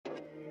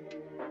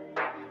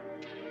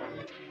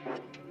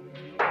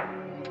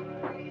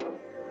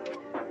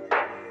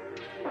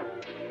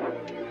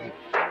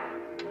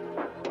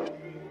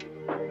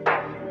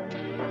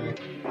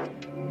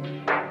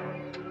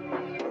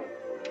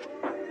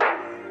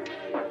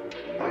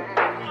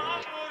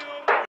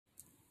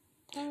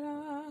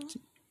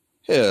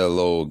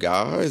Hello,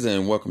 guys,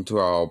 and welcome to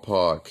our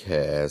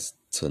podcast.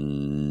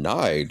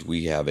 Tonight,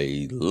 we have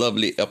a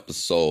lovely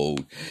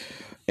episode,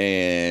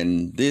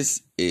 and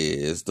this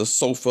is the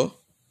Sofa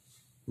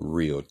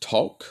Real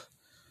Talk.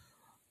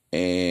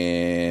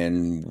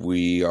 And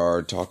we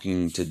are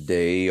talking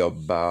today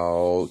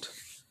about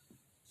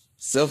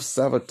self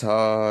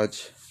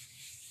sabotage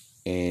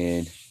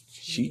and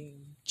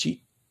cheating.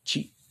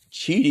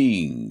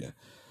 Cheating.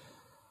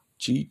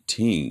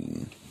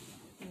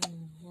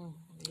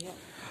 Yep.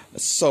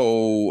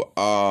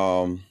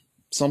 So,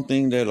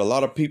 something that a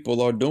lot of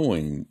people are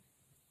doing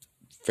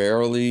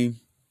fairly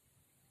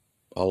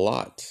a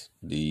lot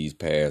these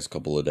past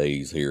couple of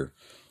days here,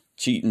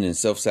 cheating and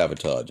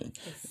self-sabotaging.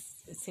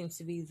 It seems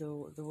to be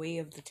the way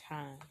of the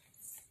time.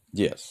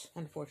 Yes.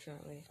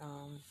 Unfortunately,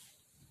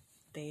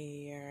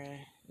 they are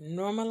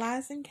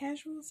normalizing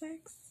casual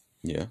sex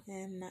Yeah.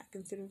 and not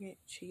considering it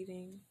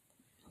cheating,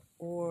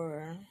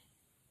 or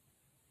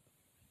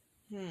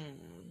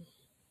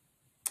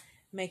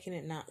making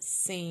it not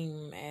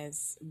seem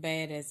as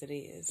bad as it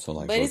is. So,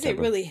 like, but for is it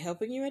example, really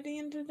helping you at the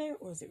end of the day,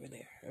 or is it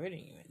really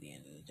hurting you at the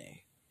end of the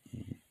day?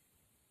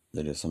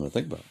 that is something to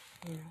think about.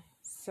 Yeah.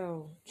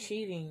 So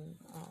cheating,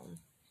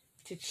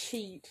 to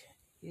cheat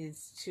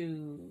is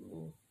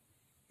to,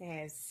 it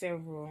has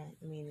several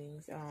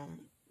meanings.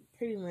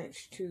 Pretty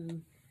much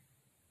to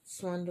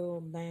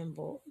swindle,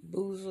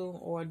 bamboozle,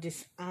 or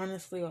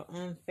dishonestly or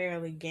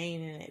unfairly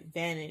gain an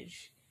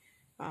advantage.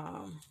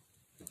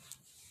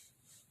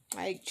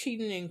 Like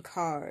cheating in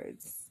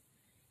cards.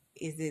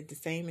 Is it the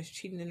same as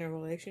cheating in a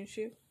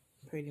relationship?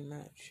 Pretty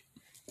much.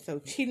 So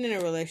cheating in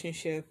a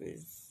relationship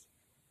is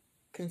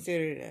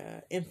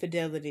considered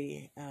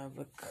infidelity of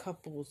a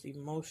couple's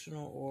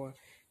emotional or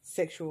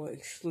sexual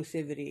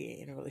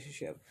exclusivity in a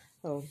relationship.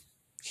 So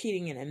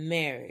cheating in a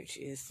marriage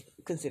is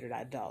considered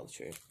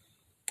idolatry,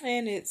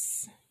 and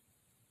it's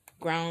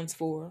grounds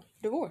for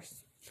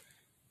divorce.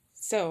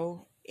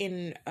 So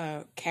in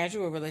a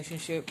casual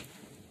relationship,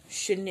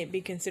 shouldn't it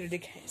be considered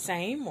the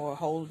same or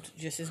hold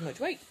just as much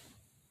weight?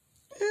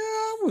 Yeah,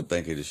 I would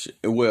think it should.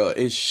 Well,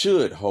 it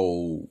should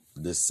hold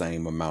the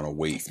same amount of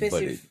weight,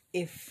 Especially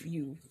if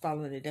you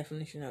follow the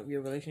definition of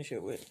your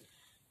relationship with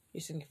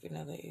your significant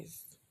other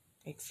is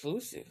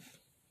exclusive.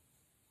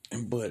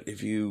 but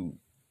if you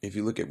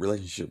look at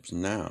relationships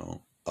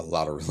now, a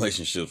lot of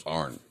relationships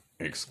aren't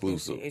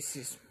exclusive. It's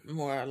just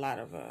more a lot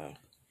of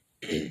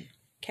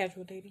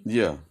casual dating.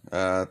 Yeah,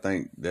 I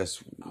think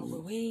that's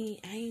Oh, but I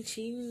ain't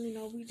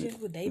cheating. We just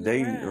were dating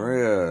dating.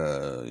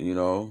 around.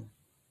 Yeah,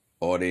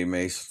 or they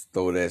may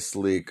throw that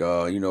slick.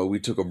 We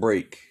took a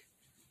break.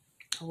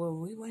 Well,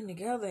 we weren't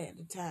together at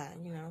the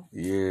time.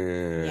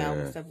 Yeah. Y'all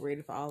were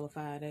separated for all of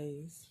 5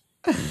 days.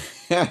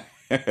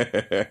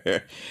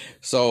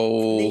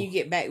 So then you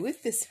get back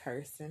with this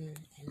person,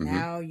 and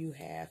now you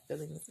have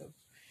feelings of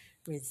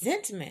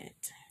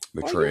resentment,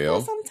 betrayal, or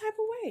you feel some type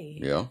of way.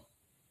 Yeah.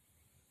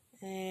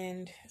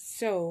 And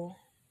so,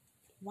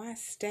 why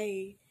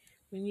stay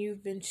when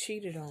you've been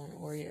cheated on,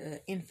 or your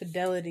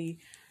infidelity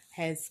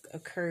has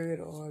occurred,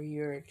 or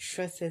your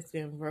trust has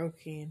been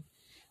broken,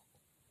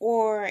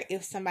 or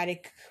if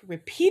somebody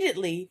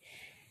repeatedly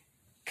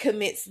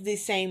commits the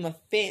same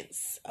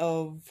offense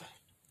of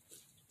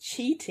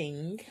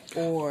cheating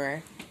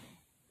or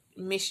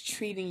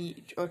mistreating you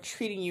or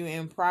treating you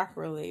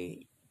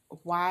improperly,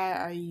 why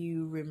are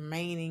you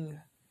remaining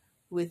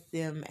with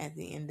them at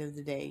the end of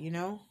the day?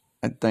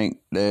 I think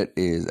that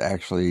is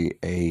actually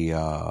a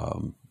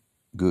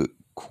good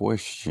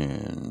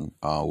question.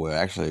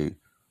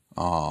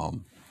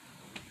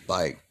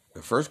 Like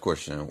the first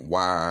question,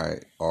 why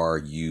are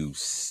you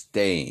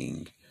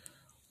staying?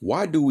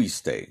 Why do we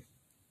stay?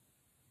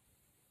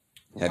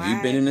 Have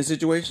you been in a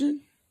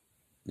situation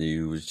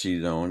you was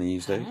cheated on and you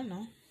stayed? I don't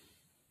know.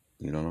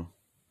 You don't know?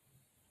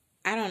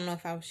 I don't know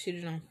if I was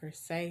cheated on per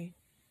se,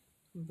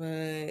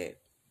 but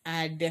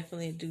I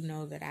definitely do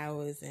know that I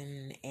was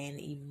in an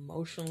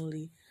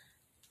emotionally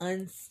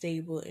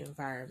unstable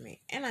environment,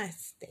 and I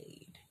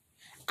stayed.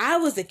 I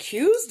was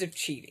accused of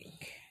cheating.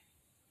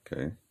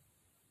 Okay.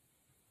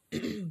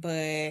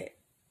 But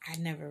I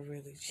never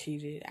really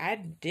cheated. I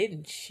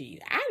didn't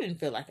cheat. I didn't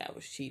feel like I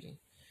was cheating.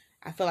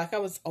 I feel like I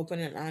was open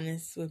and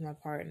honest with my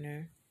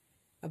partner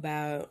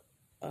about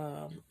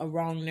a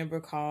wrong number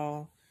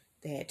call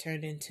that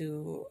turned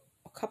into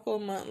a couple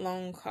of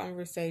month-long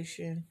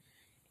conversation.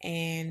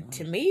 And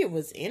to me, it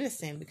was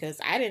innocent because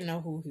I didn't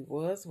know who he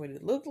was, what he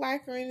looked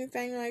like, or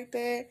anything like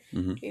that.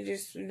 He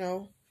just,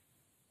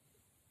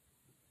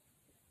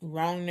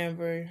 wrong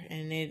number,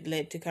 and it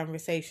led to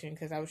conversation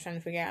because I was trying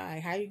to figure out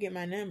like how you get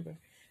my number.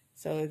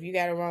 So if you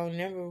got a wrong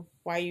number,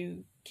 why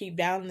you keep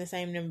dialing the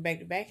same number back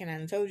to back? And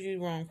I told you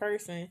the wrong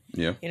person.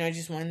 Yeah.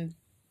 Just one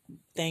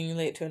thing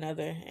led to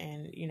another,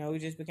 and it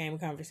just became a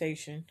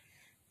conversation.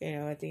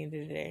 At the end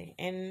of the day,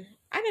 and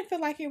I didn't feel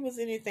like it was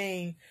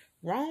anything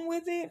wrong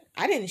with it.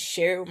 I didn't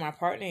share it with my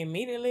partner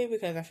immediately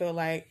because I feel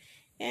like,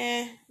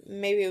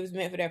 maybe it was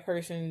meant for that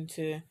person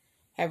to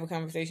have a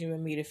conversation with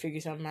me to figure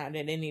something out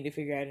that they need to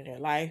figure out in their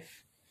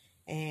life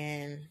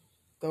and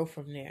go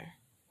from there.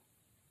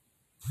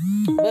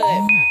 But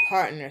my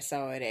partner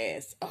saw it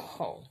as,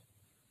 oh,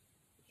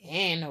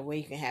 ain't no way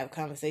you can have a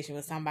conversation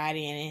with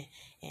somebody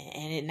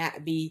and it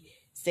not be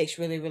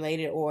sexually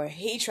related, or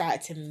he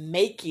tried to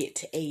make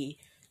it a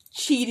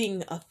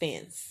cheating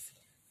offense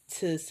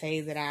to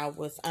say that I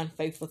was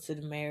unfaithful to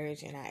the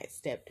marriage and I had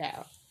stepped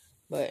out.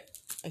 But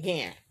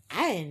again,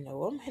 I didn't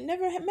know him, had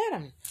never had met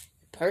him.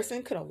 The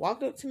person could have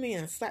walked up to me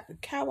and slapped the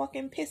cow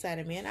walking piss out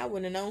of me and I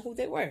wouldn't have known who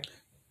they were.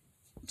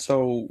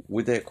 So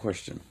with that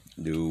question,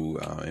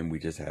 and we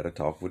just had a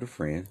talk with a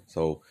friend.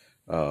 So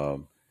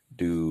um,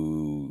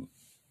 do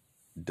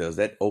does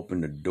that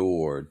open the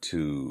door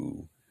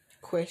to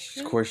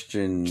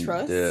question the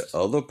Trust.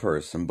 other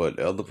person, but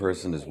the other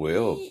person as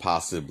well,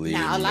 possibly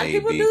Now, a lot of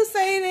people do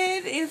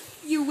say that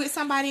if you with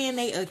somebody and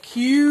they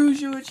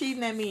accuse you of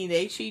cheating, that means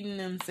they cheating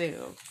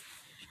themselves.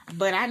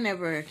 But I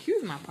never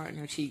accused my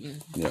partner of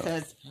cheating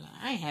because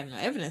I ain't have no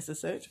evidence of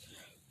such.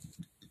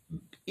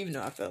 Even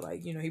though I felt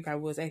like, he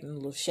probably was acting a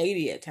little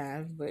shady at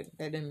times, but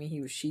that doesn't mean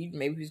he was cheating.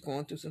 Maybe he was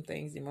going through some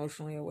things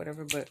emotionally or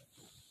whatever. But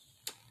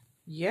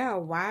yeah,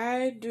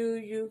 why do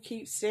you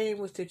keep staying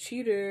with the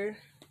cheater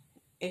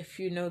if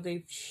you know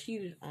they've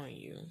cheated on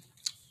you?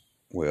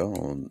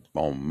 Well,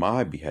 on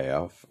my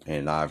behalf,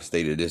 and I've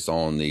stated this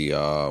on the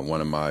one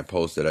of my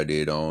posts that I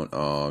did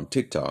on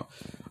TikTok,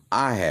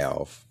 I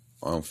have,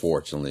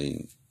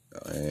 unfortunately,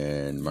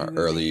 in my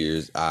early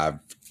years, I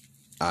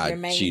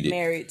cheated.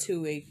 Married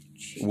to a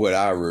cheater. What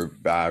I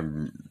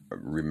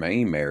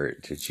remain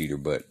married to a cheater,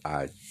 but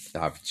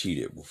I've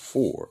cheated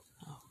before,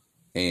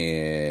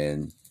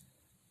 and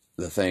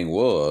the thing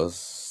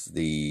was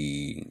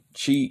the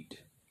cheat.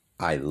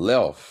 I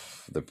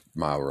left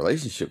my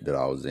relationship that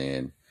I was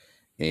in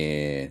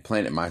and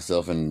planted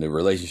myself in the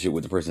relationship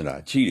with the person that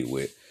I cheated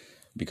with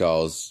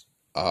because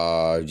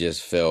I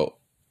just felt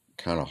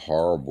kind of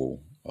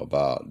horrible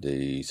about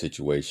the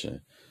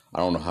situation. I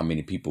don't know how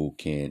many people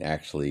can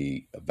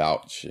actually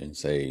vouch and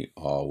say,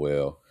 oh,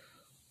 well,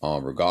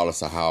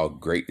 regardless of how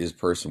great this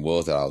person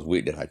was that I was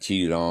with, that I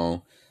cheated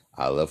on,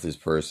 I left this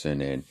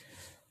person. And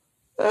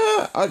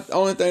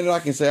only thing that I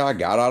can say I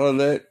got out of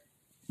that,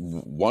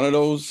 one of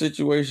those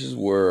situations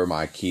were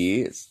my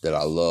kids that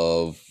I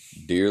love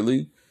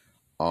dearly.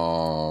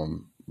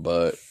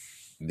 But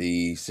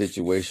the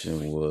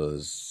situation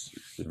was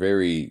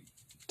very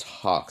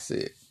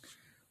toxic.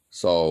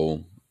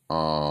 So,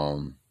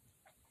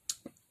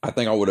 I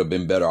think I would have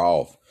been better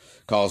off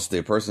because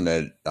the person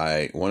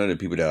one of the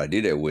people that I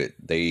did it with,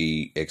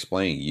 they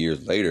explained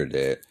years later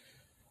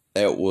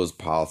that was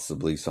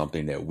possibly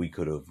something that we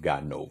could have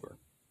gotten over.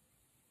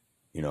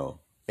 I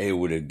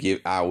would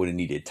have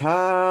needed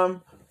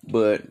time,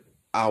 but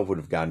I would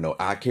have gotten over.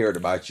 I cared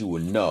about you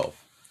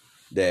enough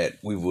that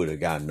we would have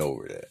gotten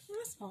over that.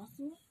 That's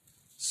possible.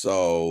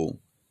 So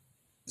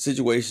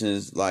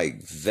situations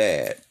like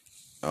that,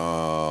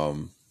 I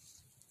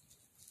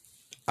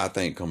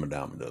think come a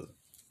dime a dozen.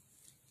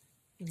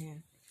 Yeah.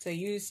 So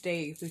you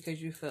stayed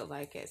because you felt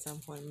like at some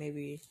point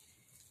maybe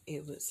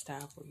it would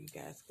stop or you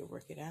guys could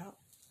work it out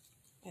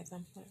at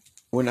some point.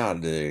 Well,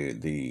 not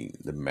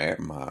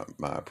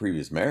my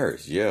previous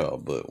marriage, yeah,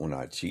 but when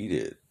I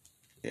cheated,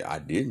 I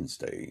didn't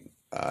stay.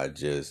 I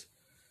just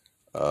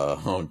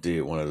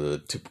did one of the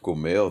typical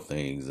male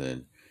things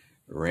and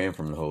ran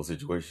from the whole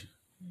situation.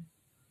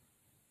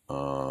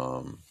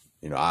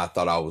 I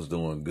thought I was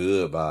doing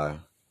good by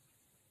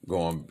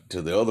going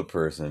to the other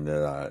person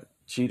that I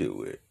cheated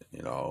with.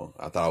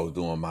 I thought I was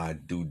doing my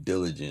due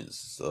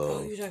diligence.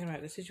 You're talking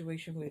about the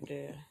situation with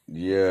the...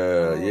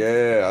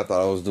 Yeah. I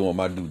thought I was doing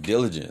my due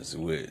diligence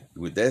with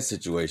that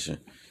situation.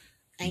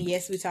 And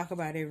yes, we talk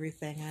about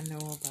everything. I know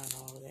about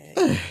all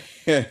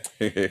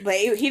that. But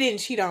he didn't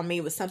cheat on me.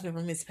 It was something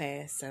from his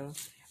past. So,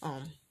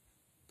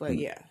 but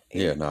yeah.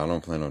 I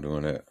don't plan on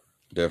doing that.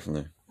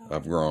 Definitely. Okay.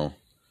 I've grown.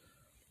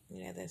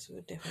 Yeah, that's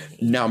what definitely.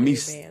 Now, me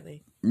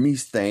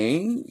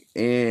staying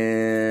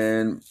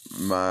in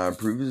my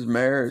previous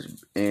marriage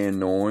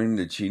and knowing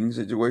the cheating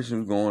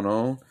situation was going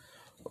on,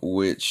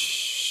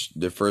 which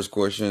the first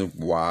question,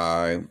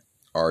 why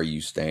are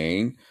you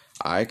staying?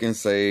 I can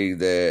say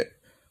that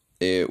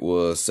it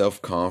was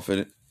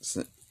self-confidence.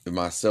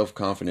 My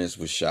self-confidence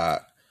was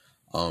shot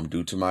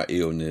due to my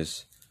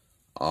illness.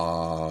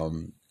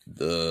 The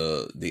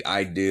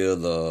idea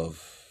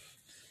of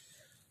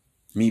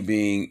me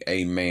being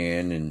a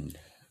man and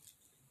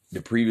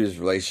the previous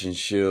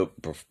relationship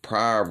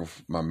prior to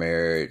my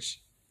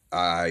marriage,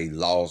 I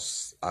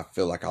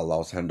feel like I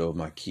lost handle of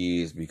my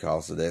kids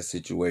because of that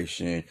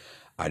situation.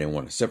 I didn't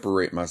want to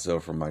separate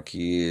myself from my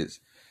kids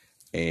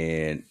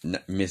and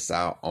miss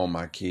out on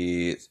my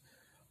kids.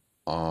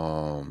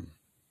 And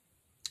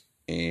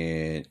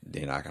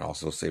then I can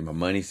also say my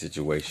money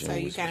situation. So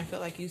you kind of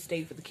feel like you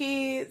stayed for the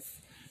kids.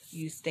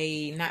 You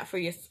stayed not for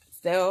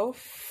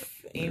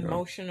yourself,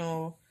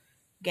 emotional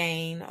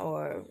gain,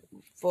 or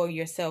for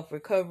your self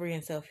recovery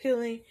and self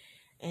healing,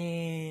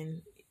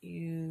 and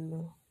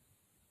you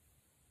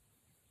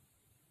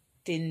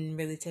didn't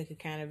really take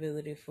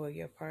accountability for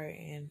your part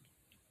and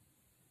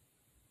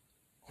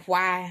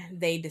why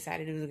they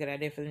decided it was a good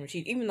idea for them to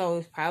cheat, even though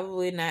it's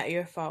probably not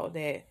your fault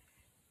that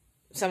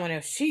someone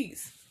else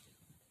cheats.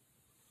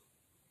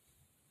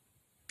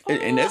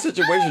 In that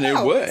situation, it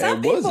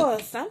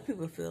wasn't. Some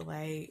people feel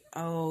like,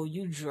 oh,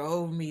 you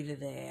drove me to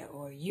that,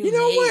 or you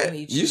know made what?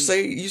 me cheat.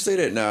 You say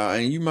that now,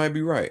 and you might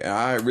be right. And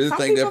I really Some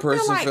think that people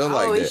person felt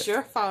like oh, that. it's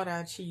your fault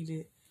I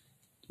cheated.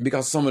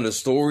 Because some of the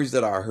stories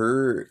that I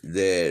heard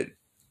that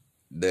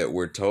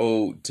were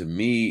told to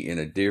me in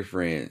a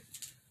different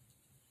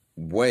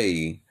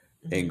way,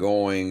 and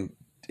going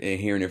and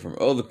hearing it from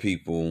other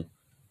people,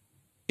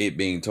 it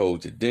being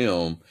told to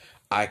them,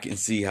 I can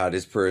see how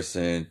this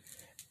person,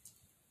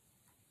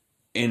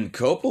 in a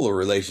couple of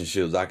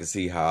relationships, I can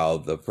see how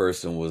the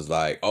person was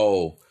like,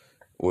 oh,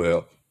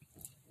 well,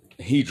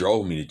 he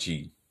drove me to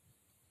cheat.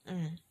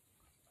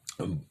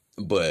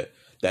 But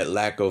that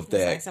lack of it's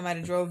that. like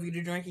somebody drove you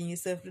to drinking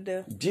yourself to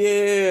death.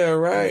 Yeah,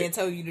 right. And then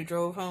told you to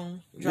drive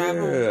home.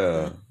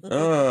 Yeah.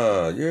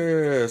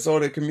 So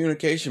the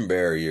communication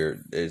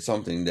barrier is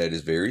something that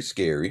is very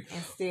scary.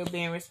 And still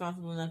being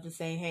responsible enough to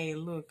say, hey,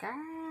 look,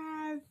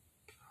 I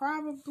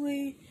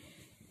probably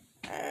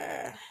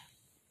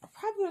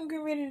am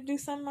getting ready to do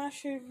something I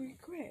should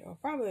regret, or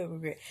probably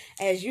regret.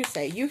 As you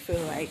say, you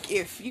feel like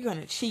if you're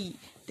gonna cheat,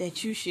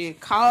 that you should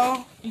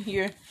call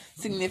your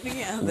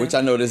significant other, which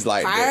I know this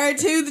like prior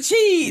to the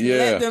cheat,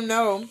 let them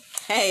know,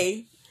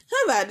 hey,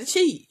 I'm about to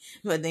cheat.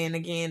 But then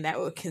again, that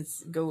would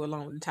go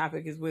along with the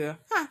topic as well.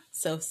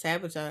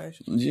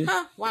 Self-sabotage.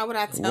 Yeah. Why would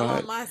I tell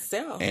on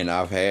myself? And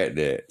I've had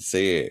that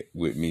said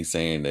with me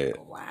saying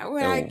that. Why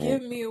would I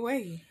give me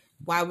away?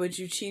 Why would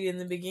you cheat in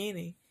the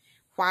beginning?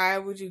 Why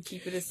would you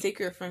keep it a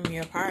secret from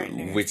your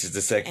partner? Which is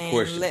the second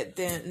question.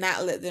 And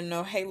let them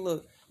know, hey,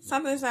 look,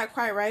 something's not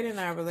quite right in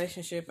our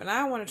relationship, and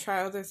I want to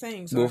try other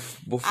things.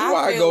 Before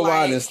I go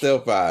out and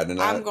step out,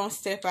 I'm going to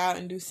step out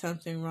and do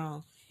something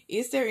wrong.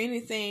 Is there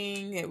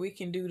anything that we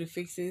can do to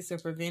fix this or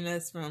prevent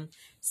us from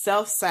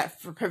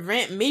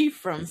prevent me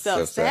from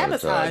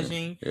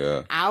self-sabotaging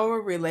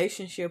our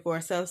relationship, or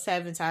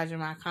self-sabotaging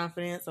my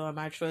confidence or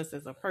my trust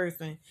as a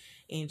person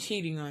and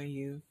cheating on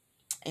you?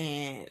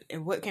 And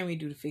what can we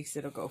do to fix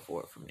it or go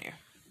forward from there?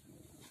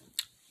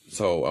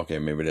 So, okay,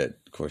 maybe that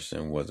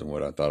question wasn't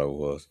what I thought it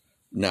was.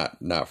 Not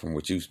from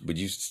what you, but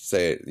you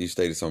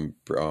stated something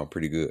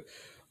pretty good.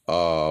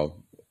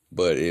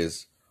 But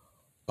is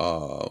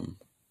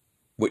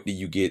what do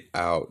you get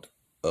out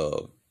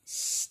of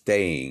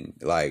staying?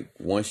 Like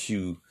once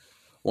a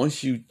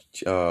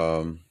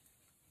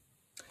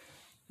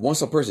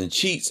person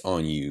cheats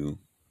on you,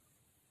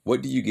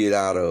 what do you get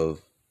out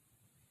of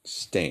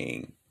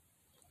staying?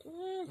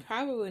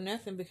 Probably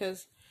nothing,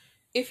 because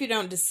if you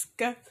don't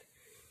discuss,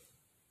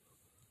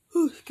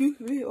 excuse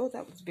me,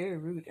 that was very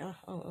rude.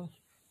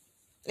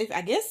 If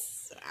I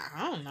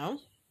don't know.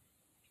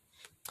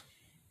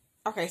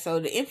 Okay, so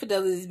the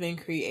infidelity has been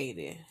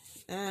created.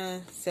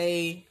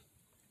 Say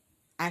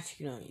I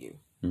cheat on you.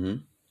 Mm-hmm.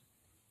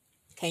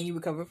 Can you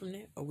recover from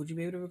that, or would you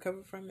be able to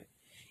recover from it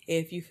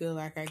if you feel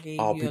like I gave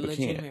you a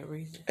legitimate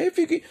reason? If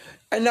you can,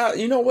 and now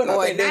you know what?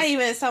 Or not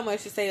even so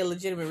much to say a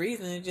legitimate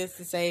reason, just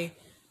to say,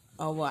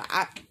 oh well,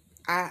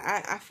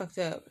 I fucked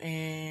up,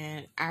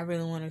 and I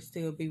really want to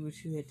still be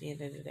with you at the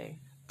end of the day.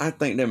 I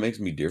think that makes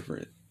me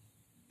different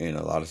in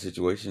a lot of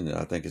situations. And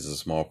I think it's a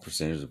small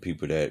percentage of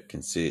people that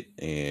can sit,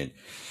 and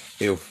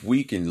if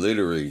we can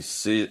literally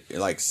sit,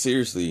 like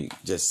seriously,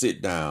 just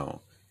sit down.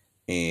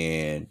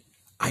 And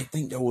I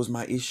think that was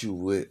my issue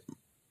with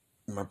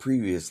my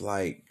previous,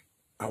 like,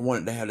 I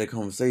wanted to have that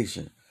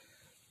conversation.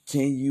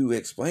 Can you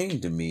explain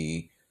to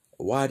me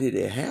why did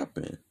it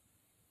happen?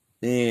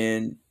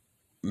 And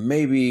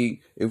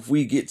maybe if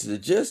we get to the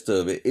gist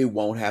of it, it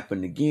won't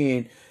happen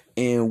again,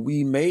 and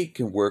we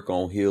can work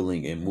on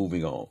healing and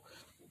moving on.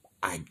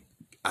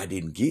 I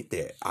didn't get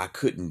that. I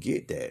couldn't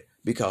get that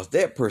because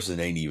that person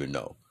ain't even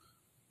know.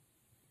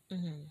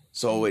 Mm-hmm.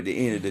 So at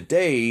the end of the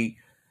day,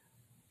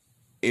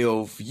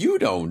 if you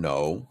don't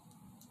know,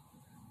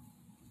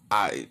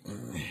 they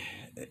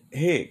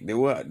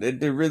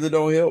really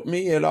don't help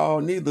me at all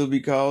neither,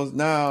 because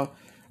now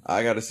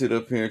I got to sit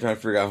up here and try to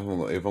figure out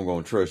if I'm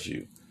going to trust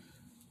you.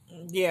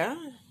 Yeah,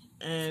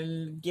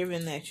 and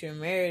given that you're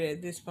married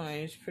at this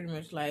point, it's pretty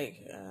much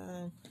like,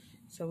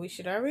 so we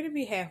should already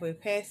be halfway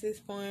past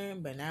this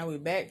point, but now we're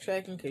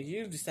backtracking because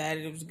you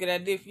decided it was a good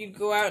idea for you to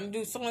go out and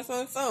do so and so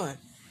and so on.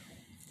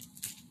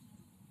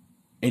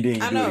 And then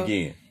you do it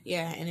again.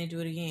 Yeah, and then do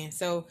it again.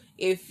 So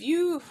if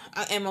you,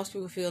 and most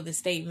people feel the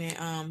statement,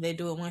 they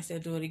do it once, they'll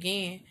do it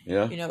again.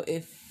 Yeah. You know,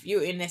 if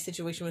you're in that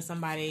situation with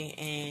somebody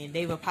and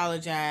they've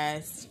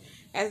apologized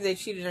after they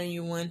cheated on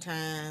you one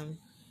time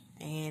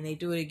and they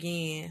do it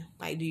again,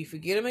 like, do you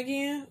forget them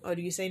again? Or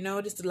do you say, no,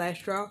 this is the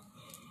last straw?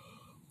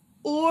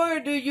 Or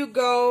do you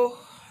go,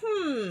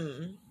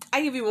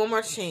 I give you one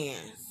more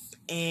chance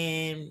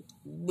and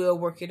we'll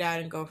work it out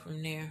and go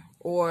from there?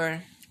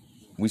 Or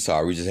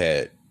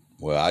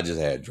I just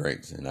had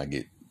drinks and I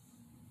get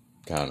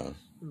kind of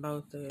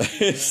both of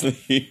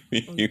sleepy.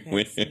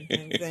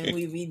 And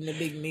we've eaten a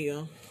big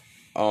meal.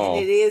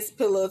 And it is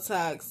pillow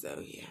talk,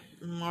 so yeah.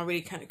 I'm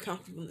already kind of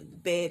comfortable in the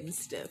bed and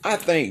stuff. I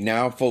think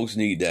now folks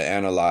need to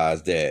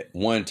analyze that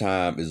one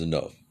time is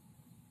enough.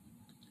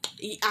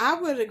 I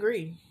would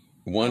agree.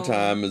 One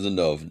time is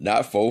enough.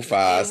 Not 4,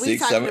 5, And we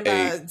 6, 7, talking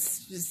 8. about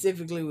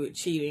specifically with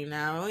cheating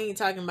now. We ain't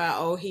talking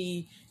about,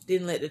 he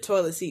didn't let the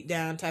toilet seat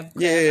down type of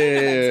crap.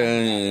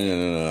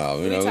 Yeah,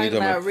 We're talking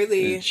about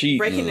really cheating,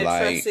 breaking the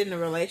trust in the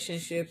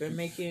relationship and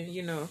making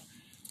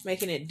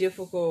it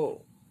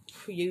difficult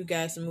for you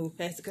guys to move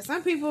past it. Because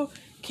some people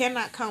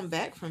cannot come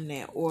back from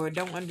that or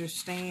don't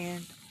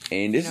understand.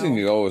 And this can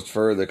go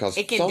further because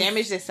it can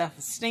damage their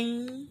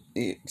self-esteem.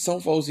 Some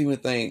folks even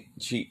think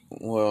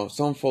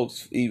some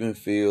folks even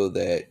feel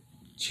that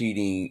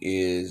cheating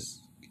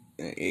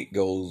it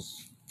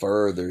goes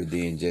further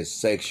than just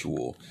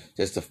sexual.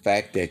 Just the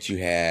fact that you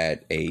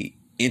had a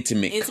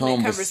intimate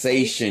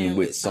conversation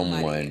with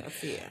someone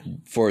else, yeah.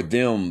 For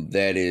them,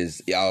 that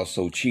is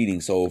also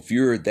cheating. So if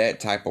you're that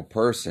type of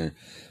person,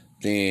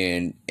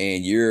 and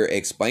you're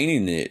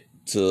explaining it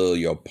to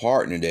your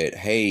partner that,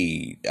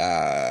 hey,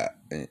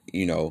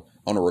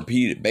 on a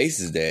repeated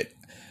basis, that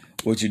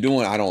what you're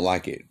doing, I don't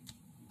like it.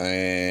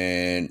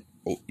 And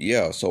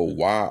so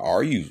why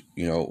are you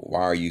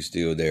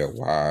still there?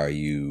 Why are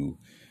you?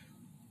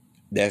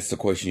 That's the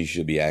question you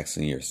should be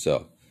asking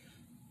yourself.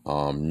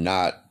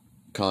 Not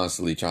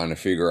constantly trying to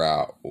figure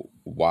out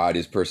why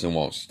this person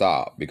won't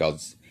stop,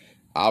 because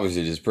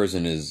obviously this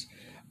person is,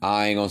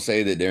 I ain't gonna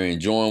say that they're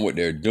enjoying what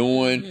they're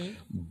doing,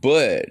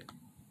 but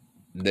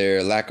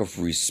their lack of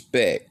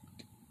respect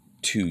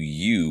to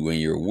you and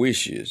your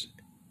wishes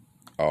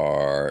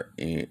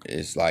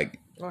it's like,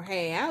 or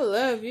hey, I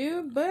love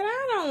you, but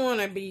I don't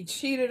want to be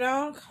cheated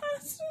on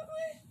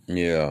constantly.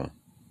 Yeah.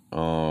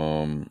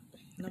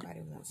 Nobody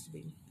wants to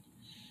be.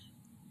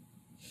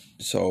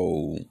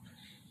 So,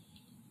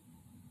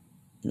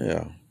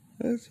 yeah,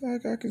 it's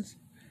like I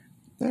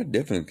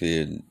definitely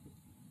could,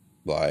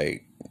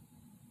 like,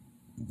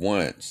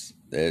 once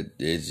that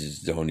it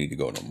just don't need to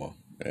go no more.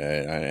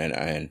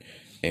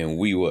 And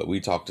we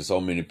talked to so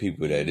many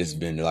people that it's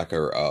been like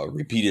a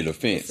repeated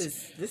offense.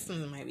 This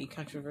one might be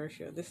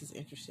controversial. This is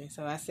interesting.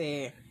 So I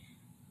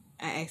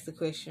asked the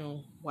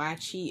question, why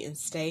cheat and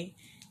stay?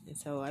 And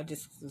so I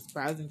just was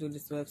browsing through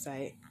this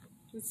website.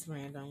 It's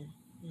random.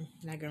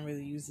 Not gonna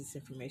really use this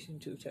information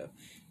too tough.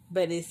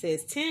 But it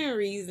says 10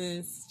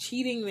 reasons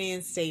cheating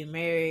men stay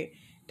married,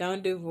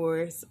 don't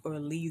divorce or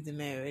leave the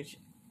marriage,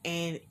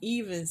 and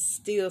even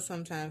still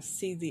sometimes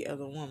see the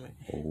other woman.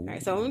 All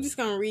right, so I'm just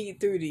gonna read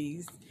through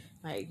these.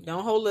 Like,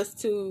 don't hold us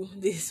to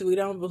this, we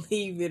don't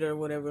believe it or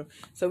whatever.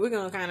 So we're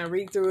gonna kind of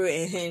read through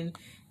it and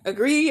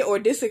agree or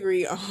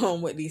disagree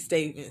on what these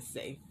statements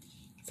say.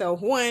 So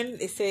 1,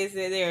 it says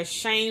that they're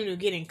ashamed of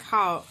getting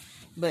caught,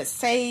 but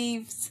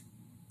saves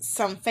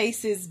some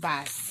faces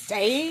by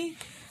staying.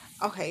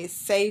 Okay,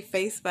 save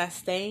face by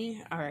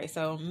staying. Alright,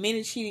 so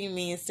many cheating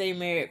men stay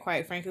married,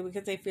 quite frankly,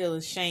 because they feel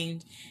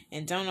ashamed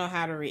and don't know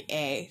how to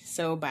react.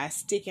 So by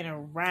sticking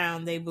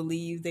around, they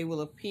believe they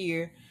will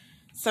appear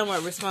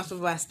somewhat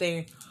responsible by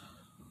staying.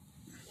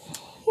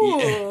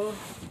 Yeah.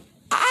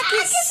 I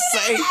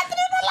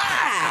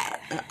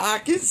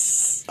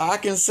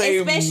can say,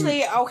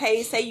 especially,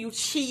 okay, say you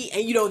cheat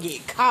and you don't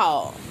get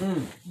caught.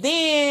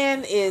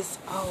 Then it's,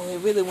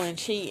 it really wasn't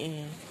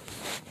cheating.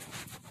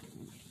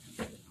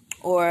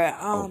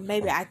 Or,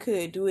 maybe I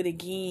could do it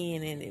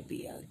again and it'd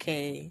be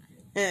okay.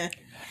 I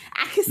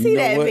can see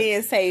that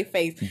being safe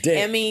face.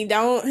 I mean,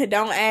 don't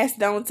ask,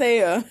 don't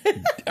tell.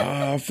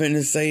 I'm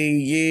finna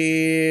say,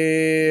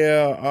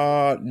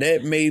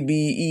 that may be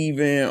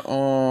even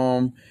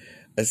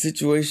a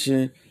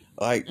situation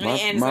like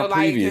my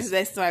previous.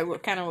 That's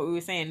like kind of what we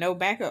were saying. No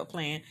backup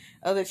plan.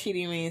 Other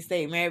cheating men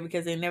stayed married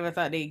because they never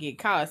thought they'd get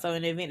caught. So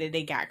in the event that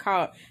they got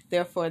caught,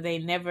 therefore they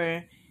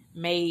never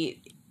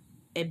made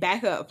a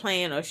backup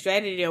plan or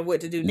strategy on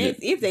what to do next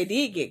if they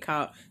did get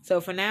caught.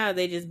 So for now,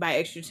 they just buy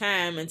extra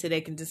time until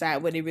they can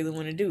decide what they really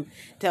want to do.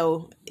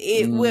 So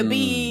it would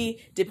be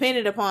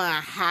dependent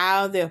upon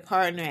how their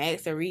partner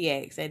acts or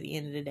reacts at the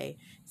end of the day.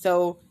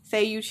 So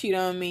say you cheat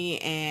on me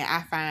and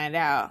I find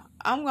out,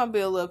 I'm going to be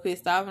a little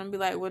pissed off and be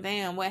like, well,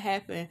 damn, what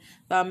happened?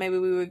 Thought maybe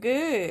we were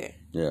good.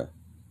 Yeah.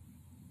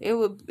 It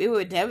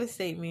would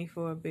devastate me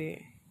for a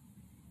bit.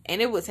 And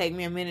it would take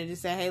me a minute to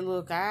say, hey,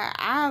 look,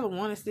 I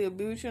want to still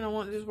be with you and I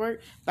want this to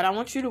work, but I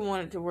want you to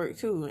want it to work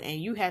too. And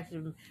you have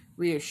to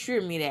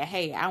reassure me that,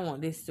 hey, I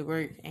want this to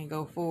work and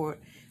go forward.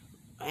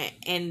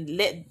 And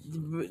let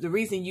the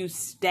reason you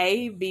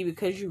stay be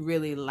because you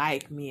really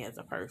like me as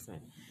a person.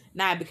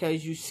 Not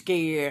because you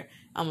scared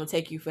I'm going to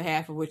take you for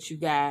half of what you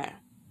got.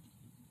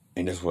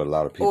 And that's what a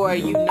lot of people or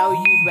do. you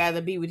know you'd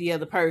rather be with the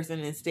other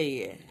person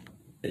instead.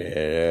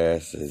 Yeah,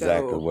 that's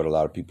exactly what a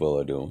lot of people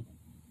are doing.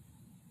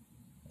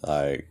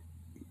 Like,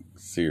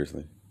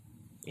 seriously.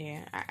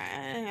 Yeah,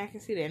 I can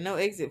see that. No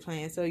exit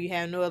plan, so you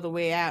have no other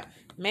way out.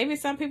 Maybe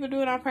some people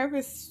do it on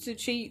purpose to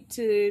cheat,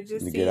 to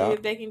just see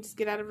if they can just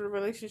get out of a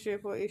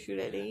relationship or issue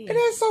that they in. And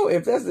that's so,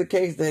 if that's the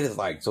case, that is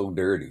like so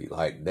dirty.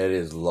 Like, that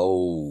is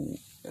low,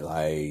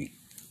 like...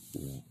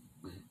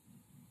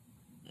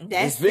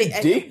 That's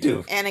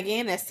vindictive. And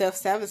again, that's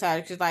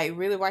self-sabotage. Just like,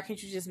 really, why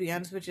can't you just be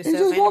honest with yourself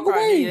and walk the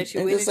partner away that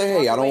you're and with? Just say,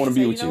 hey, I don't want to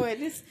be with you. You know what?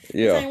 This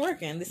ain't what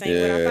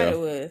I thought it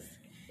was.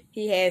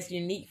 he has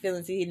unique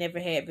feelings he never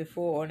had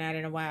before or not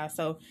in a while.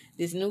 So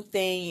this new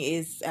thing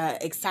is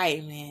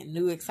excitement,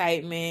 new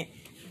excitement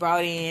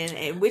brought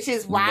in, which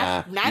is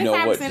why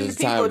 95% of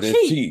the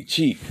people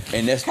cheat,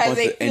 and that's because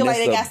they feel like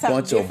they got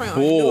something different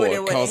bull.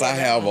 Because I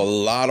have a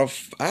lot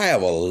of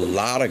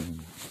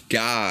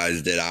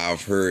guys that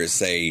I've heard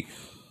say,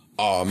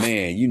 "Oh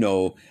man,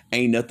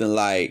 ain't nothing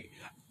like."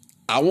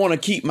 I want to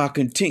keep my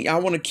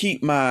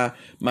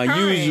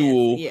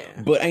usual,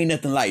 but ain't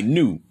nothing like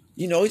new.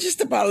 It's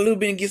just about a little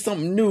bit and get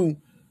something new.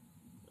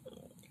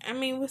 I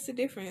mean, what's the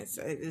difference?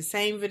 The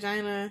same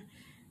vagina,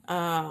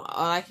 or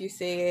like you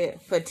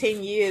said, for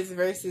 10 years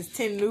versus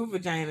 10 new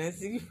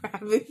vaginas. It's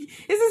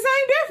the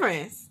same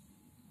difference.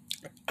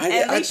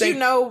 At least you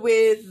know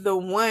with the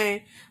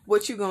one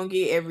what you're going to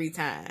get every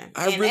time.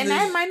 And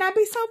that might not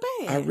be so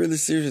bad. I really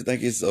seriously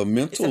think it's a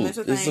mental thing.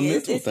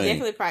 It's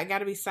definitely probably got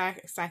to be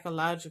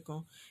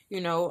psychological.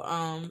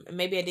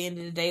 Maybe at the end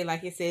of the day,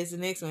 like it says the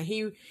next one,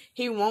 he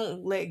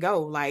won't let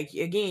go. Like,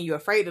 again, you're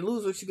afraid to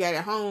lose what you got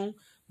at home,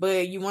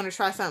 but you want to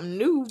try something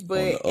new.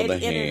 But on the other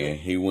hand,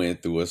 he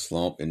went through a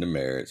slump in the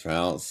marriage,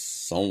 found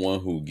someone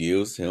who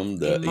gives him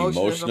the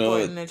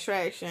emotional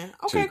attraction.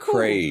 Okay, to cool.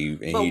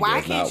 crave, and but he why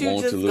does can't not you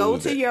want just to go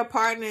lose to it. your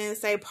partner and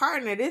say,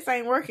 "Partner, this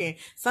ain't working.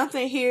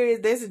 Something here,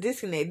 there's a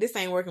disconnect. This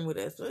ain't working with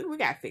us. We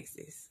gotta fix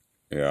this."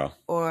 Yeah.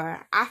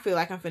 Or I feel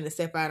like I'm finna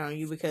step out on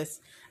you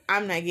because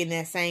I'm not getting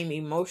that same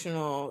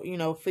emotional,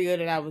 feel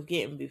that I was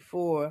getting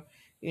before.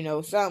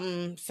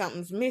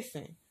 Something's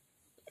missing.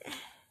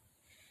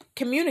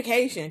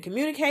 Communication.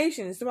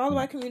 It's all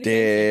about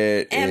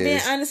communication. And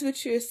being honest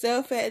with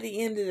yourself at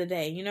the end of the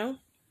day,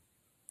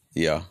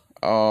 Yeah.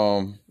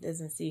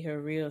 Doesn't see her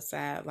real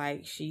side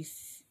like he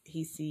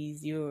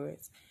sees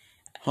yours.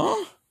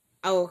 Huh?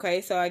 Oh, okay.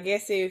 So I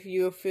guess if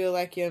you feel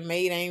like your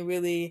mate ain't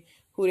really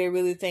who they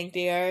really think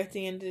they are at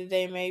the end of the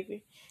day,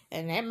 maybe.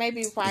 And that may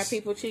be why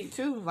people cheat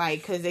too. Like,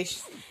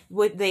 because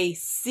what they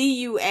see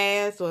you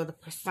as, or the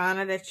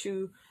persona that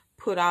you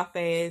put off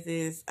as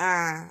is,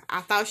 I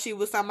thought she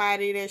was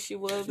somebody that she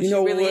was, but she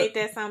really ain't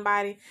that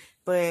somebody.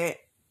 But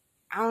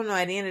I don't know,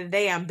 at the end of the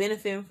day, I'm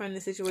benefiting from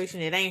the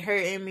situation. It ain't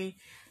hurting me,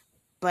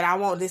 but I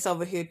want this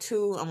over here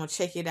too. I'm going to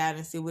check it out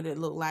and see what it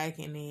look like.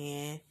 And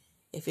then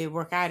if it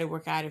work out, it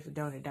work out. If it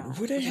don't, it don't.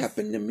 Well, that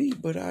happened to me,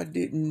 but I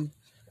didn't.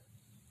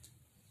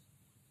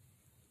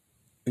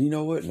 You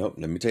know what? Nope.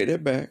 Let me take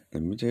that back.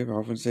 I'm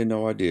going to say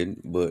no, I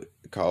didn't. But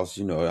because,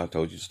 I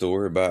told you the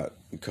story about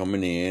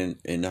coming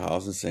in the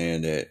house and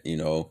saying that,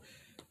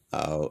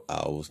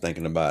 I was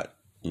thinking about,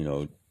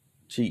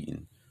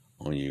 cheating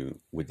on you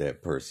with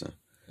that person.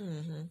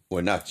 Mm-hmm.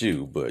 Well, not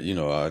you, but,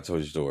 I told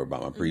you a story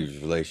about my previous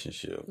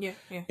relationship. Yeah.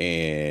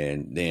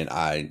 And then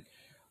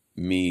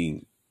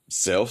might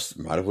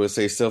as well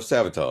say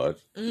self-sabotage.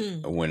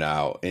 I went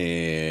out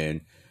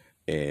and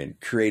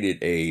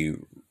created a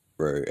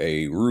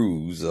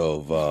ruse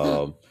of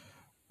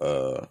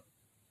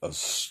a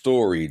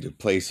story to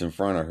place in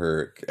front of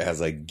her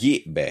as a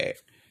get back.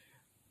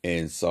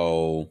 And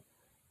so,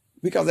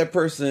 because that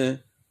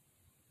person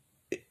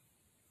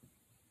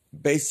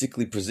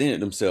basically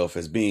presented themselves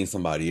as being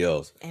somebody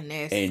else, and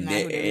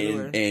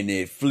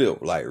it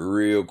flipped like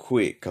real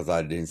quick because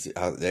I didn't see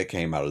how that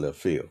came out of left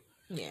field.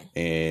 Yeah,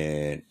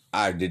 and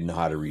I didn't know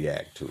how to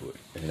react to it,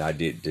 and I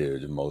did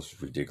the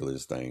most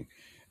ridiculous thing,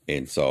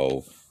 and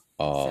so.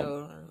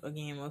 So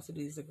again, most of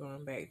these are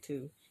going back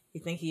to, you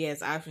think he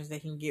has options they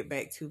can get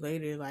back to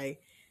later.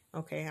 Like,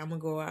 okay, I'm gonna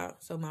go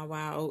out, so my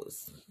wild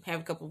oats, have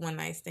a couple one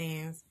night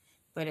stands,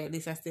 but at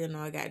least I still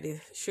know I got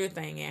this sure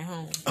thing at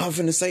home. I'm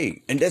finna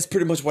say, and that's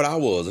pretty much what I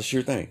was, a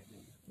sure thing.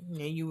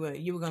 Yeah, you were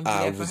gonna be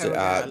there for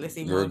her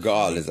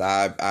regardless.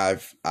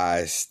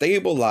 I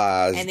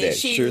stabilized and then that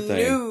she sure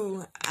thing.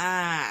 Knew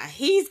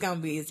he's gonna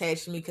be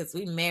attached to me because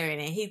we married,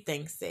 and he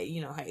thinks that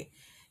hey,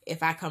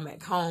 if I come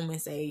back home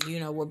and say,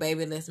 well,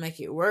 baby, let's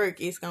make it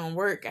work, it's going to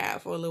work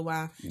out for a little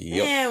while.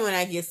 Yep. And when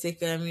I get sick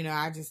of him,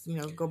 I just,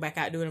 go back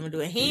out, do what I'm going to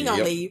do. And he ain't going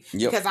to leave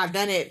because I've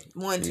done it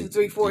 1, 2,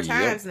 3, 4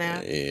 times now.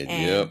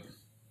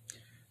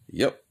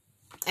 Yep.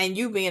 And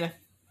you being a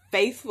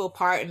faithful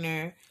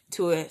partner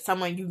to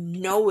someone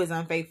is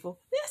unfaithful,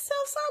 that's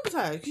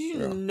self-sabotage.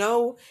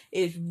 Because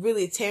it's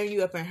really tearing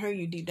you up and hurting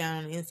you deep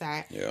down on the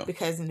inside. Yeah.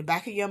 Because in the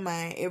back of your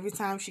mind, every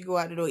time she go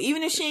out the door,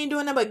 even if she ain't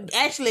doing nothing but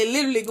actually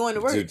literally going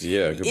to work, it's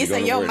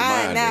in your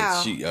mind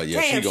now.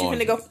 Damn, she's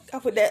gonna go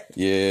off with that.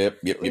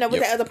 Yep. With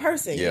that other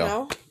person,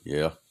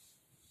 Yeah.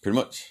 Pretty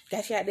much.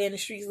 Got you out there in the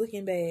streets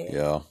looking bad.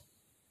 Yeah.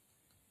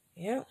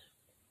 Yep.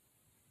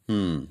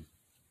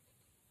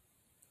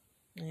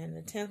 And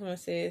the 10th one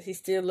says he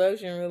still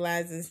loves you and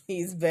realizes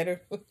he's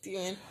better with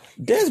you.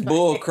 That's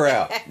bull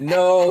crap.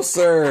 No,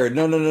 sir.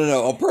 No.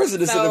 A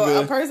person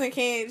a person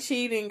can't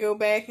cheat and go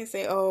back and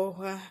say,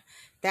 "Oh,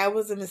 that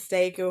was a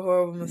mistake, a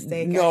horrible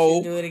mistake. No, I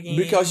should do it again."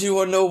 Because you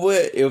want to know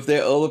what? If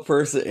that other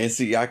person, and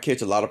see, I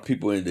catch a lot of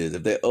people in this.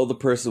 If that other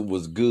person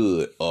was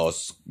good or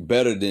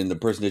better than the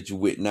person that you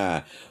with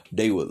now,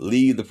 they would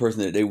leave the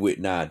person that they with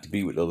now to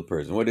be with the other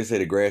person. What they say,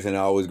 the grass ain't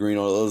always green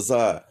on the other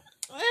side.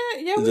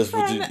 Yeah, Yeah, Just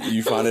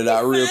you find it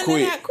out real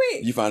quick.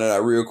 You find it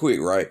out real quick,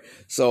 right?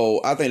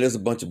 So I think that's a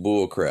bunch of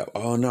bull crap.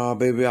 Oh no,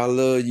 baby, I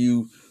love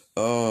you.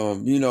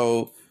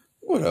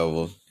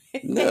 Whatever.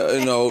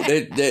 No,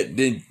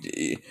 that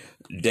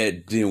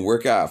didn't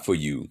work out for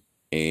you,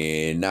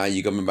 and now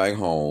you're coming back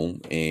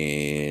home,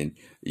 and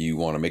you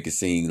want to make it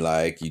seem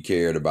like you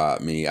cared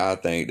about me. I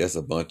think that's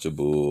a bunch of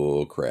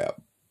bull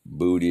crap.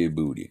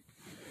 Booty.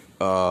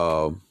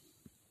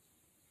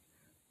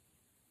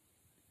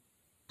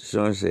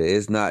 Sean said,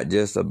 it's not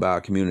just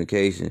about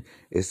communication,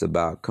 it's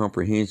about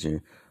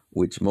comprehension,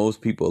 which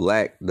most people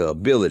lack the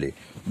ability.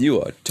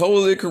 You are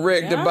totally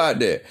correct about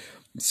that.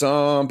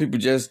 Some people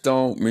just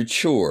don't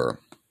mature.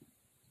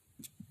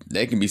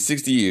 They can be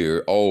 60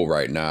 years old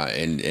right now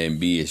and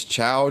be as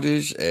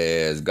childish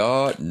as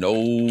God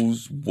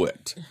knows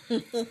what.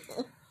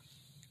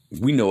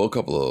 We know a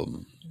couple of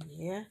them.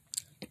 Yeah.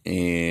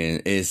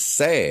 And it's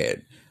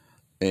sad.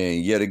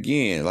 And yet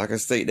again, like I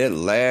say, that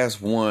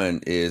last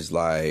one is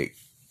like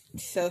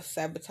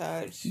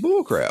self-sabotage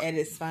bullcrap at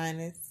its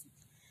finest.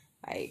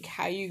 Like,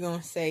 how you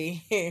gonna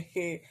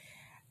say,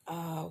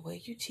 well,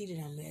 you cheated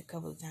on me a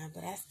couple of times,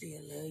 but I still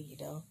love you,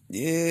 though.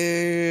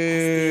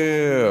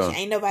 Yeah.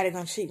 Ain't nobody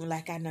gonna treat me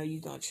like I know you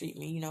gonna treat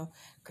me,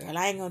 Girl,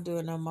 I ain't gonna do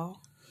it no more.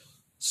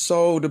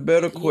 So, the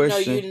better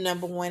question... you're the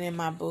number one in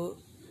my book.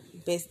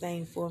 Best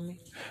thing for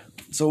me.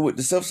 So, with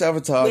the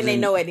self-sabotage... When they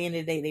know at the end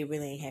of the day, they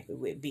really ain't happy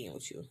with being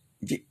with you.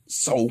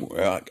 So,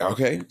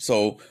 okay,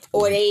 so...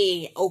 Or they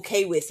ain't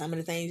okay with some of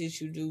the things that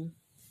you do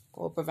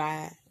or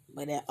provide.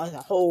 But as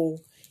a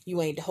whole,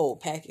 you ain't the whole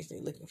package they're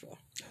looking for.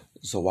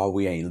 So why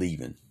we ain't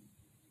leaving?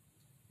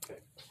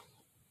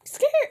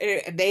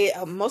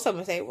 Scared. Most of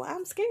them say, well,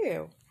 I'm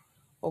scared.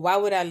 Well, why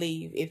would I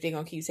leave if they're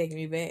going to keep taking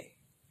me back?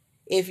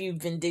 If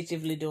you've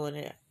vindictively doing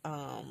it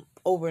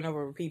over and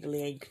over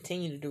repeatedly and you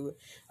continue to do it.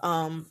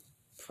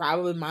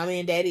 Probably mommy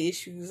and daddy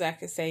issues, I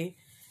could say.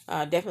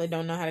 Definitely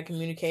don't know how to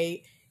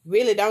communicate.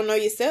 Really don't know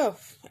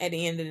yourself at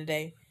the end of the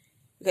day.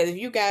 Because if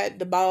you got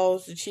the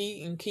balls to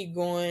cheat and keep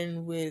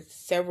going with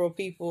several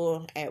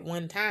people at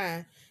one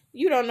time,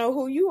 you don't know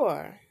who you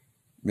are.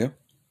 Yeah.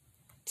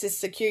 To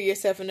secure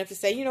yourself enough to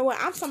say, you know what,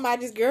 I'm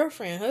somebody's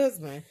girlfriend,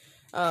 husband,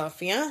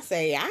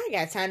 fiance. I ain't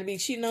got time to be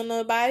cheating on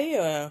nobody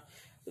or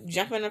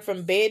jumping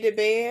from bed to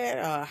bed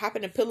or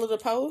hopping the pillow to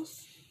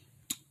post.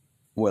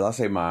 Well, I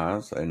say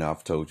mine, and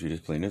I've told you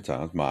this plenty of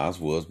times. Mine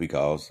was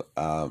because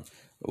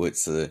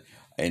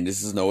and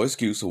this is no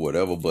excuse or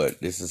whatever, but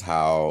this is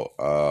how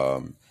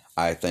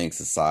I think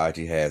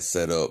society has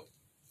set up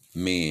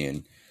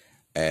men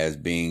as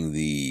being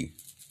the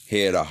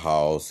head of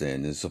house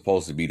and is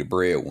supposed to be the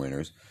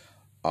breadwinners.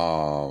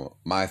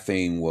 My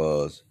thing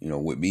was,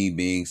 with me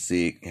being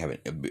sick, having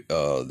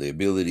the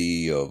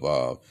ability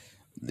of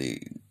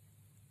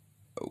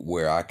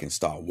where I can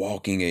start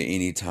walking at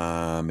any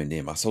time, and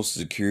then my Social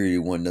Security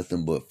wasn't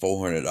nothing but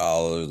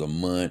 $400 a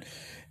month.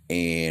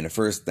 And the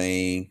first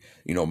thing,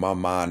 my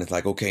mind is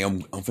like, okay,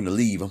 I'm finna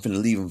leave,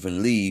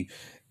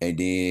 and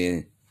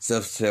then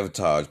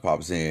self-sabotage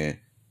pops in.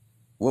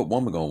 What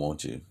woman gonna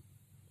want you?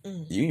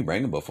 You ain't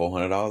bringing but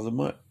 $400 a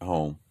month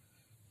home.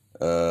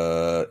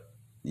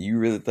 You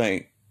really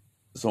think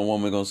some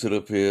woman gonna sit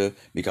up here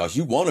because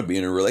you want to be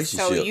in a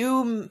relationship?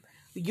 So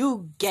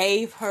you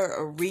gave her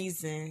a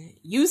reason.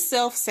 You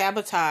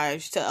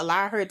self-sabotage to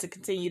allow her to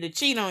continue to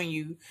cheat on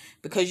you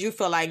because you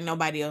feel like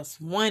nobody else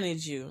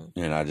wanted you.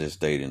 And I just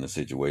stayed in a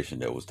situation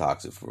that was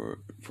toxic for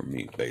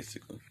me,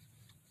 basically.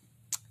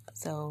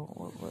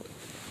 So what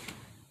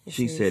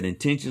she said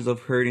intentions of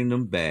hurting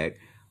them back,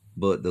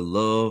 but the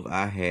love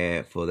I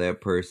had for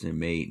that person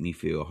made me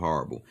feel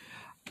horrible.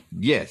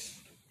 Yes,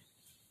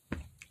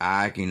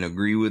 I can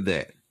agree with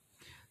that.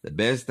 The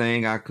best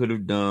thing I could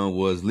have done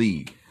was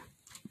leave.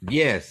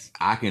 Yes,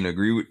 I can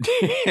agree with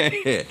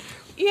that.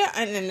 Yeah,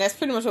 and that's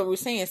pretty much what we're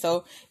saying.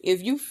 So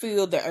if you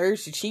feel the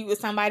urge to cheat with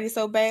somebody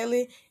so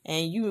badly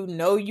and you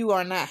know you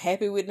are not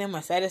happy with them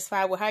or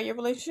satisfied with how your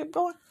relationship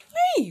going,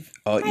 leave.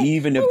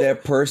 Even if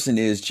that person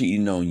is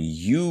cheating on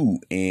you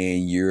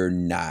and you're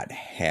not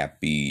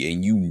happy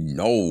and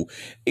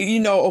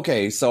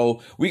okay,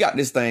 so we got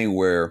this thing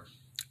where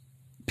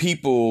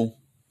people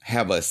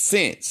have a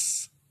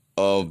sense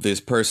of this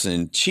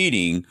person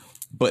cheating,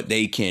 but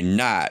they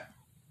cannot.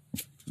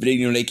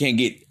 They can't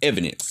get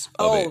evidence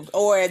of it.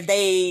 Or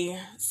they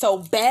so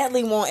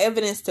badly want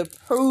evidence to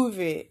prove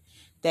it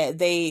that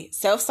they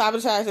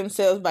self-sabotage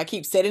themselves by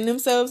keep setting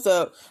themselves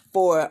up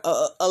for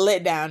a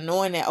letdown,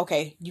 knowing that,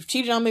 okay, you've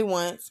cheated on me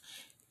once.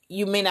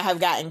 You may not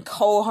have gotten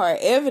cold hard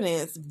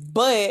evidence,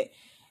 but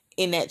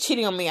in that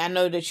cheating on me, I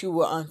know that you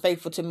were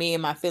unfaithful to me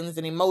and my feelings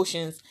and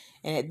emotions.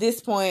 And at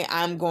this point,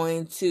 I'm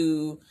going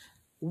to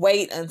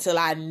wait until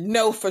I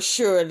know for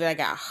sure that I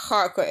got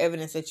hardcore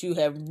evidence that you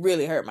have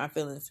really hurt my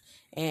feelings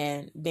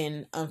and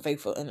been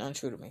unfaithful and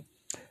untrue to me.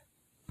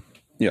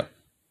 Yeah.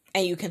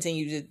 And you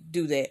continue to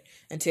do that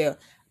until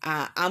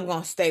I'm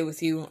going to stay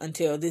with you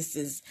until this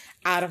is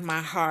out of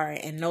my heart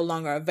and no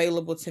longer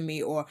available to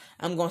me, or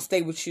I'm going to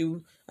stay with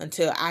you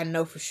until I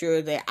know for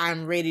sure that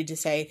I'm ready to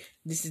say,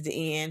 this is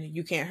the end.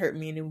 You can't hurt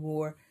me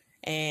anymore.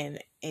 and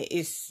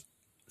it's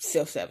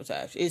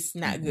self-sabotage. It's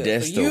not good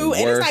That's for the you,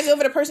 and it's not worst. good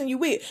for the person you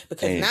with,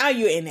 because now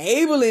you're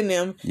enabling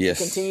them Yes.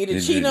 to continue to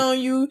cheat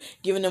on you,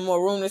 giving them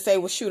more room to say,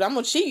 well, shoot, I'm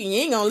gonna cheat and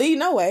you ain't gonna leave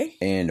no way.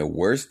 And the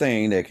worst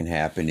thing that can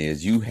happen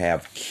is you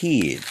have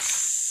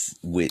kids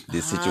with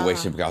this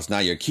situation, because now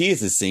your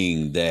kids are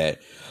seeing that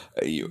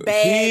Bad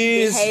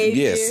his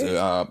behavior. yes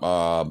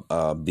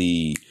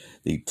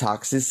the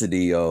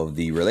toxicity of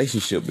the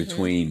relationship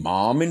between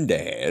mom and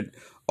dad,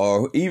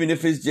 or even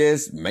if it's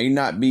just may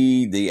not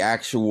be the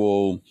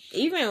actual,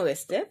 even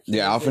with stepkids.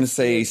 Yeah, I often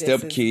say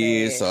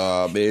stepkids.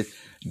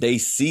 They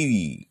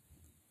see.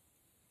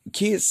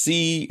 Kids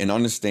see and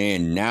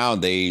understand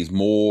nowadays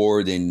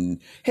more than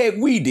heck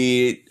we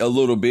did a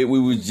little bit. We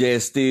was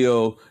just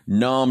still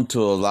numb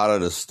to a lot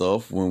of the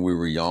stuff when we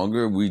were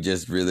younger. We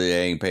just really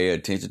ain't pay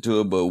attention to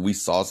it, but we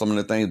saw some of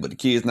the things. But the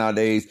kids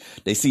nowadays,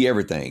 they see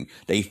everything.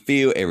 They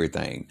feel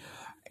everything.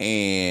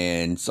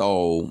 And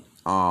so,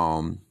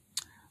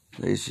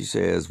 she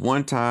says,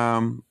 one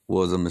time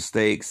was a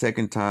mistake.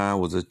 Second time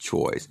was a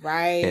choice.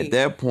 Right. At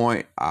that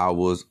point, I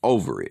was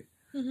over it.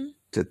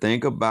 To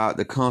think about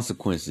the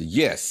consequences.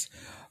 Yes.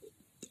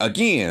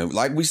 Again,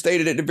 like we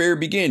stated at the very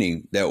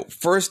beginning, that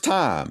first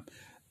time,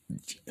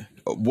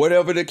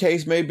 whatever the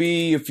case may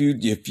be, if you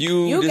got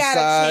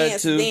decide a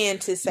chance then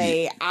to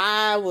say,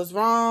 I was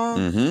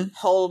wrong,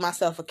 hold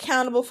myself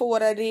accountable for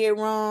what I did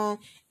wrong,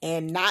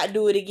 and not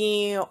do it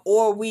again.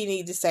 Or we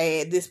need to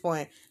say at this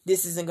point,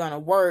 this isn't going to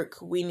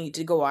work. We need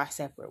to go our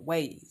separate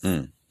ways.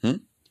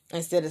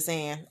 Instead of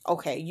saying,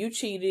 okay, you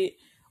cheated,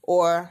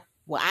 or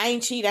well, I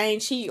ain't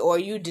cheat, or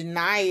you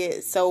deny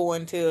it so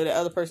until the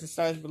other person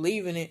starts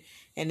believing it,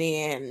 and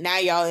then now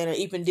y'all in an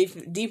even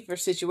deeper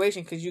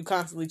situation because you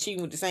constantly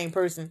cheating with the same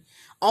person,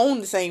 on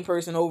the same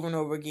person over and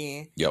over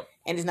again. Yep.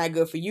 And it's not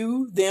good for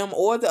you, them,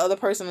 or the other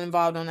person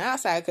involved on the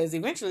outside, because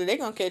eventually they're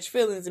going to catch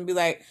feelings and be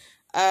like,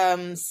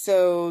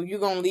 so you're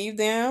going to leave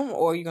them,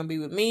 or you're going to be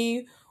with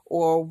me,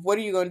 or what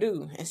are you going to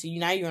do? And so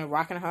now you're in a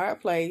rock and a hard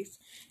place.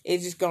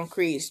 It's just going to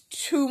create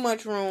too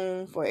much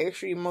room for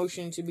extra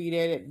emotion to be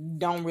there that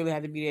don't really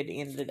have to be there at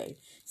the end of the day.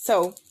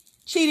 So,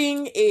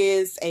 cheating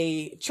is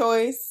a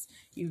choice.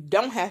 You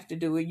don't have to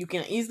do it. You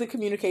can easily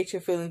communicate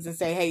your feelings and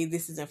say, hey,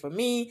 this isn't for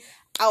me.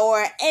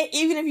 Or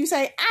even if you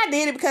say, I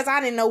did it because I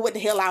didn't know what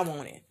the hell I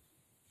wanted.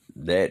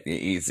 That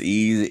is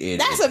easy.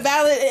 That's a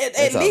valid,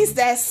 at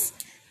least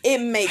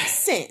it makes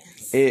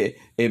sense.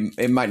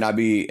 It might not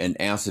be an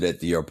answer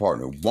that your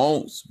partner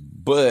wants,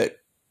 but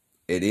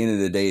at the end of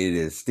the day, it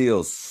is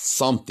still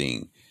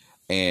something.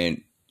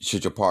 And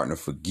should your partner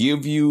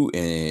forgive you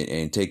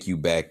and take you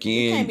back in,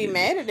 you can't be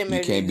mad at them.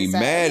 You can't be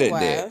mad at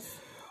that.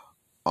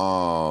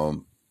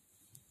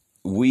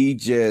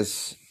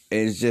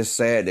 It's just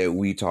sad that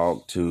we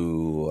talk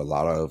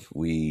to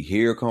we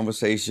hear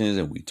conversations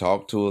and we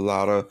talk to a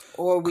lot of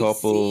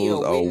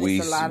couples, or we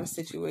witness a lot of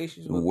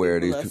situations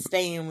where people are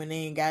staying when they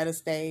ain't gotta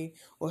stay,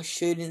 or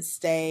shouldn't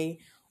stay,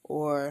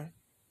 or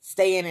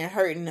staying and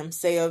hurting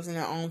themselves and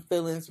their own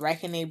feelings,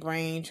 racking their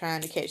brain,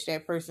 trying to catch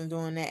that person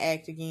doing that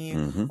act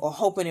again, or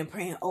hoping and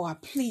praying, oh, I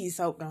please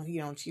hope he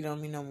don't cheat on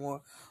me no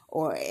more.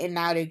 And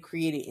now they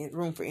created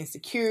room for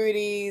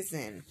insecurities,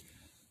 and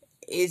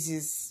it's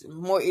just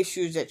more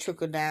issues that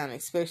trickle down,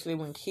 especially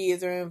when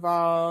kids are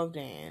involved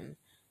and,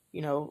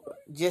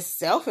 just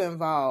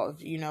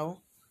self-involved,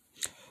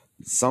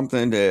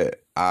 Something that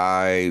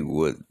I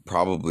would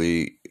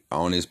probably,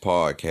 on this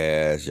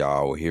podcast,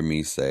 y'all will hear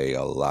me say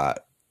a lot,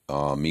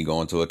 me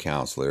going to a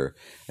counselor,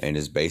 and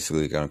it's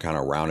basically going to kind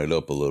of round it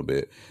up a little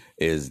bit,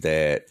 is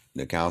that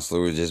the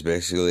counselor was just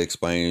basically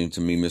explaining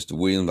to me, Mr.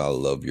 Williams, I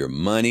love your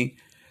money,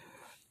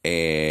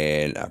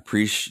 and I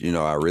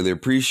really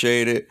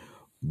appreciate it,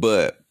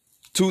 but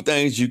two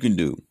things you can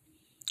do.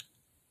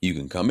 You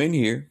can come in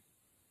here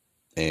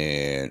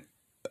and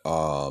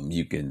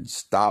you can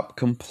stop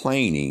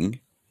complaining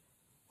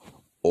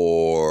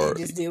and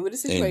just deal with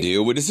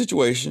the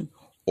situation,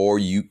 or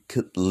you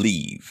could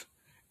leave.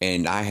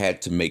 And I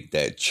had to make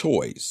that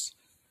choice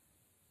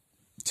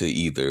to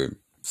either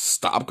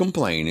stop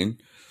complaining,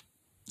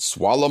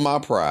 swallow my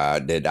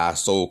pride that I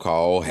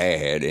so-called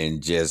had,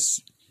 and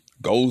just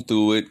go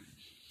through it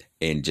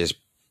and just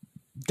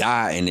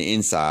die in the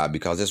inside,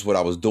 because that's what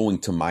I was doing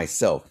to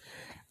myself.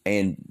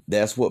 And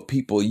that's what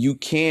you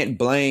can't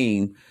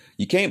blame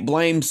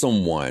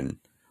someone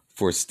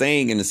for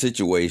staying in a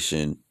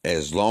situation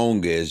as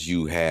long as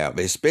you have,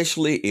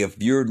 especially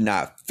if you're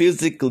not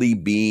physically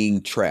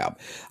being trapped.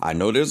 I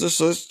know there's a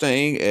such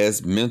thing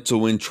as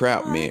mental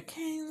entrapment. I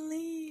can't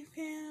leave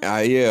him.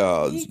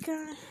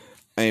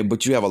 Yeah.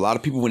 But you have a lot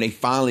of people, when they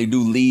finally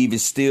do leave,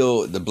 it's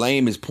still, the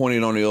blame is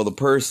pointed on the other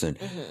person.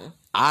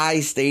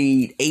 I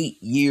stayed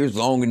 8 years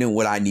longer than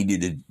what I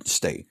needed to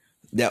stay.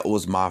 That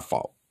was my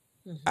fault.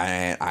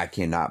 And I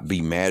cannot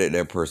be mad at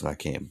that person. I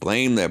can't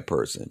blame that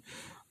person.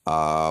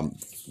 Same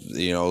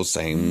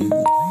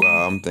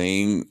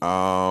thing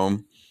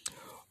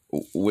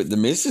with the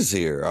missus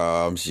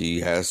here. She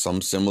has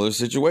some similar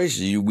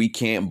situation. We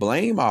can't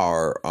blame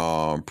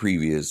our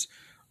previous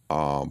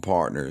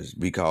partners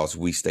because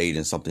we stayed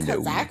in something that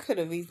I could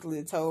have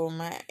easily told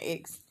my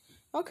ex,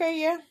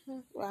 okay, yeah,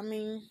 I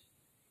mean,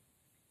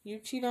 you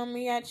cheat on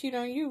me, I cheat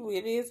on you.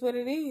 It is what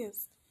it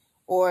is.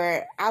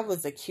 Or I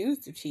was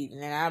accused of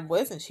cheating and I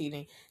wasn't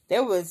cheating.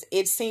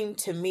 It seemed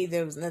to me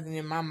there was nothing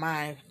in my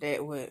mind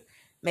that would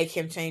make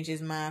him change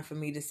his mind for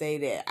me to say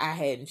that I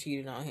hadn't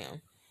cheated on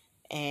him.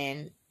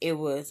 And it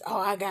was,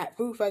 I got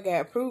proof,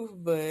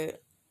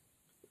 but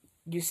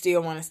you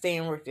still want to stay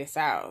and work this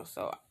out.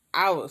 So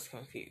I was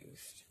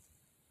confused.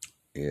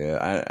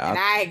 Yeah, and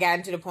I had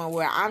gotten to the point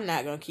where I'm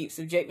not going to keep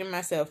subjecting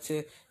myself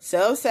to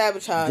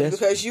self-sabotage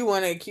because you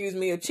want to accuse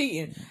me of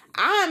cheating.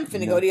 I'm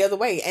finna go the other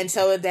way. And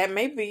so that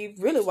may be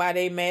really why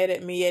they mad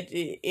at me at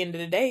the end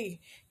of the day,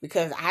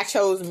 because I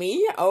chose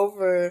me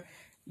over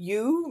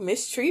you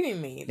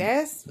mistreating me.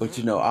 But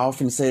I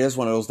often say that's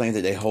one of those things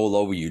that they hold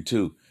over you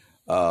too.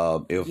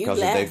 Because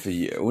if they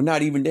feel, well,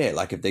 not even that.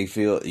 Like if they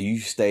feel you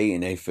stay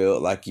and they feel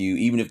like you,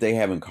 even if they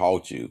haven't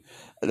caught you,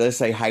 let's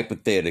say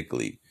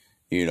hypothetically,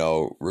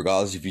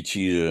 regardless if you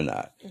cheated or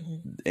not,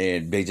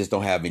 and they just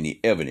don't have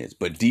any evidence,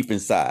 but deep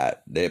inside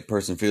that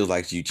person feels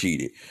like you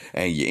cheated,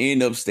 and you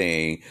end up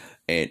staying,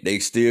 and they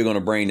still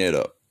gonna bring that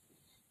up.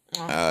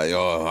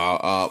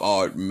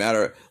 Or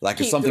matter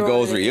like if something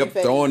goes wrong,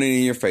 throwing it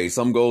in your face.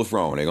 Something goes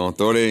wrong, they're gonna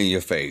throw that in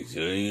your face.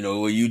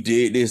 You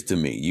did this to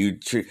me.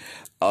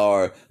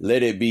 Or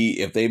let it be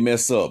if they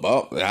mess up.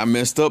 Oh, I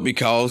messed up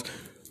because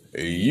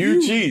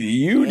you cheated.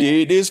 You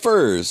did this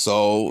first.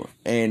 So,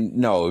 and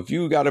no, if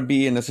you got to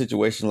be in a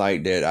situation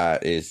like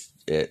that,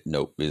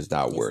 nope, it's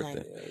not worth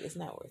it. It's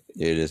not worth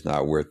it. It is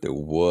not worth it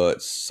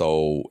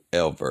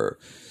whatsoever.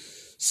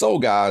 So,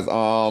 guys,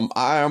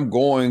 I am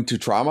going to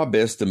try my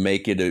best to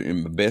make it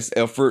in my best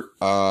effort.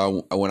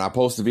 When I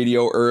post the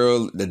video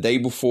the day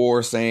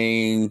before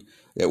saying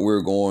that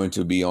we're going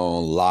to be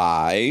on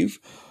live,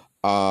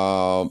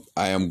 I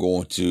am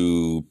going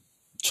to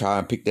try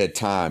and pick that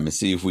time and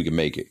see if we can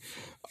make it.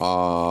 We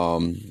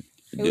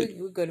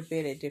go to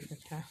bed at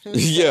different times.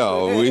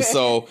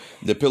 So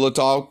the pillow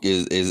talk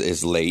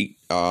is late.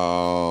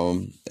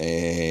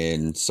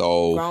 And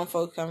so grown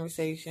folk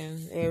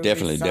conversation.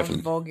 Definitely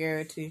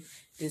vulgarity.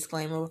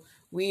 Disclaimer: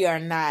 we are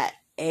not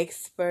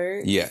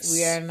experts. Yes,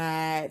 we are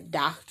not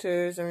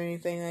doctors or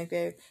anything like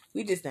that.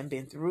 We just done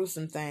been through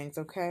some things.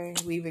 Okay,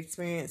 we've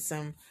experienced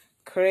some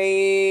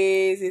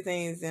crazy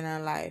things in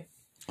our life.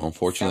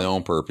 Unfortunately,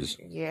 on purpose.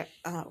 Yeah.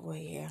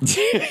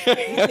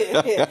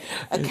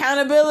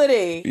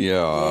 Accountability.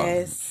 Yeah.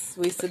 Yes.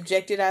 We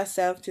subjected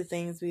ourselves to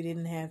things we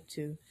didn't have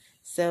to.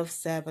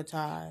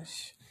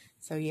 Self-sabotage.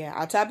 So, yeah.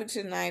 Our topic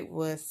tonight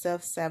was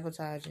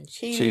self-sabotage and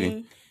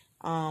cheating.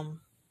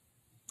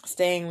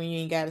 Staying when you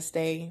ain't got to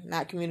stay.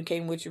 Not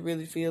communicating what you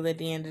really feel at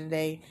the end of the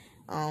day.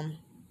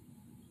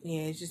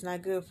 It's just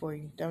not good for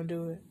you. Don't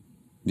do it.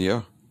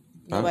 Yeah.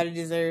 Nobody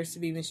deserves to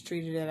be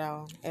mistreated at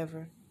all,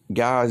 ever.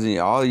 Guys,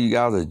 all of you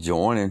guys are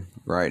joining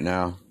right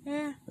now.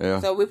 Yeah.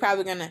 So we're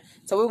probably gonna.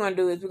 So what we're gonna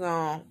do is we're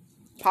gonna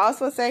pause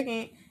for a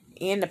second,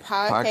 end the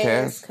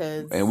podcast,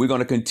 and we're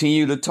gonna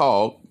continue to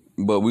talk,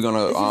 but we're gonna.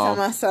 This is talking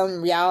about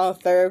some y'all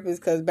therapists,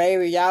 because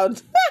baby, y'all.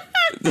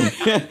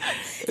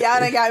 Y'all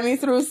done got me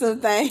through some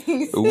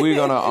things. We're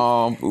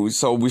gonna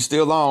so we're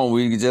still on.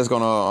 We just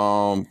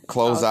gonna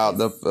close out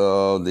the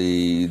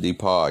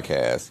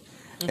podcast,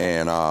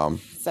 and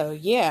So,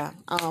 yeah,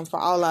 for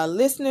all our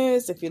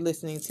listeners, if you're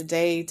listening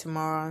today,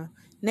 tomorrow,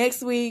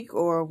 next week,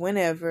 or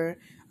whenever,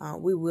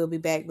 we will be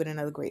back with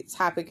another great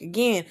topic.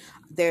 Again,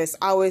 there's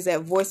always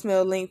that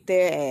voicemail link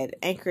there at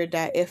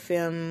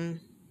anchor.fm.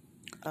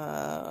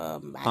 I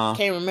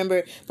can't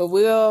remember, but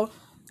we'll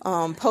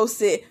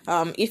post it.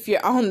 If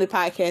you're on the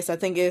podcast, I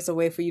think it's a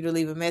way for you to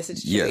leave a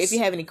message. Yes. If you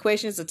have any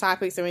questions or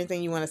topics or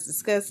anything you want us to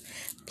discuss,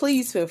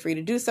 please feel free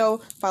to do so.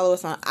 Follow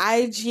us on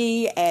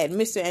IG at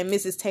Mr. and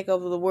Mrs. Take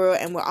Over the World,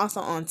 and we're also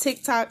on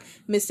TikTok,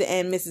 Mr.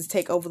 and Mrs.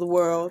 Take Over the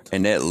World.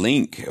 And that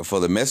link for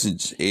the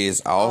message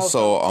is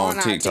also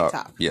on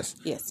TikTok. Yes.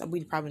 Yes.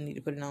 We probably need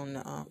to put it on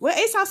the. Well,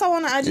 it's also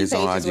on the IG page. It's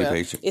on IG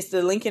page. It's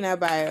the link in our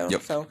bio.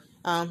 Yep. So,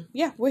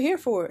 we're here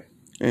for it.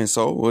 And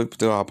so,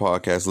 to our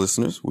podcast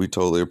listeners, we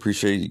totally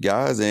appreciate you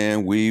guys,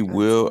 and we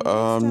will,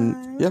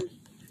 Bye.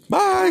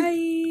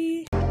 Bye.